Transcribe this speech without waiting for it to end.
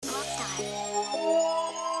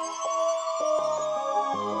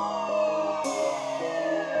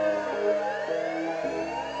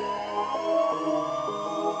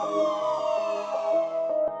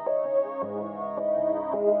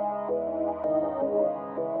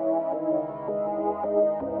Music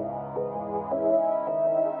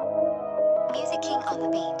King on the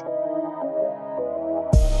beat.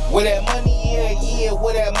 Where that money at? Yeah,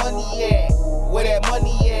 where that money at? Where that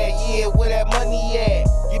money at? Yeah, where that money at?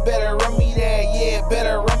 You better run me that, yeah,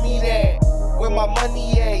 better run me that. Where my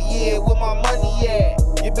money at? Yeah, where my money at?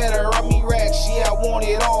 You better run me racks, yeah, I want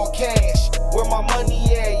it all cash. Where my money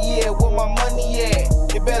at? Yeah, where my money at?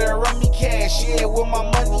 You better run me cash, yeah, where my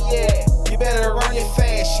money at? You better run it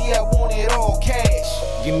fast, yeah, I want it all cash.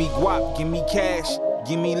 Give me guap, give me cash,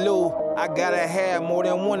 give me loot. I gotta have more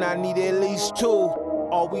than one, I need at least two.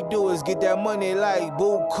 All we do is get that money like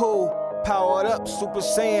boo cool. Powered up, Super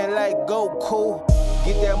Saiyan like Goku.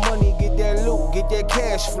 Get that money, get that loot, get that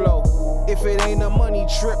cash flow. If it ain't a money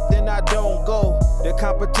trip, then I don't go. The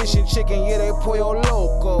competition chicken, yeah, they pollo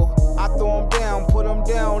loco. I throw them down, put them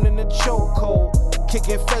down in the chokehold.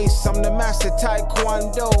 Kicking face, I'm the master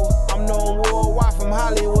taekwondo. I'm known worldwide from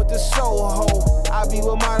Hollywood to Soho. I be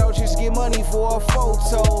with model chicks, get money for a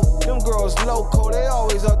photo. Them girls loco, they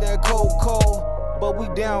always out there cold. But we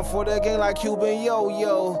down for the game like Cuban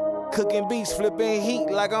Yo-Yo. Cooking beats, flipping heat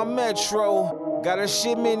like I'm Metro. Got a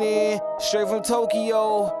shipment in, straight from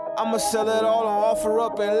Tokyo. I'ma sell it all and offer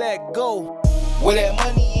up and let go. Where that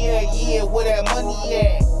money at? Yeah, where that money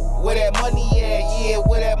at? Where that money at? Yeah,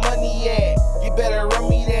 where that money at? You better run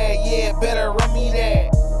me that, yeah, better run me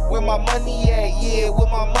that. Where my money at? Yeah, where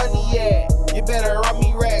my money at? You better run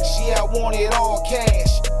me racks, yeah, I want it all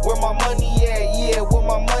cash. Where my money at? Yeah, where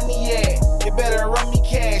my money at? You better run me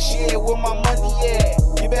cash, yeah, where my money at?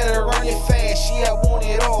 You better run it fast, yeah, I want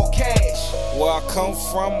it all cash. Where I come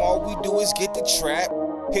from, all we do is get the trap.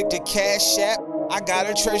 Hit the cash app, I got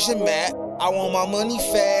a treasure map. I want my money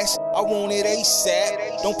fast, I want it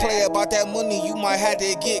ASAP. Don't play about that money, you might have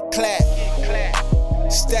to get clapped.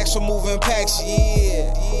 Stacks for moving packs,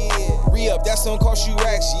 yeah. Re-up, that's gonna cost you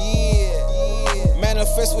racks, yeah.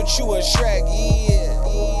 Manifest what you attract,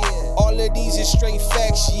 yeah. All of these is straight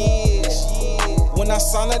facts, yeah. When I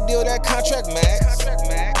sign a deal, that contract max.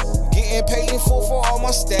 Getting paid in full for all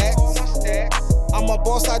my stacks. I'm a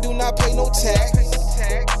boss, I do not pay no tax.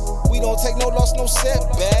 We don't take no loss, no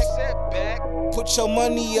setback. Put your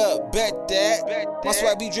money up, bet that. My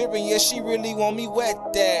swag be dripping, yeah, she really want me wet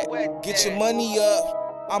that. Get your money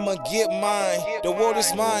up, I'ma get mine. The world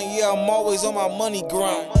is mine, yeah, I'm always on my money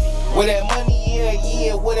grind. Where that money at?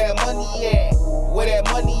 Yeah, where that money at? Where that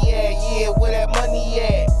money at? Yeah, where that money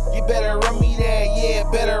at? You better run me that, yeah,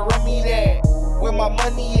 better run me that. Where my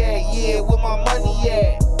money at? Yeah, where my money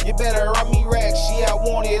at? You better run me racks, yeah, I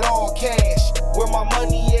want it all cash. Where my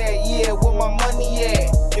money at? Yeah, where my money at?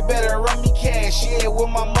 You better run me cash, yeah, where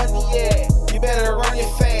my money at? You better run it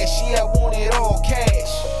fast, yeah, I want it all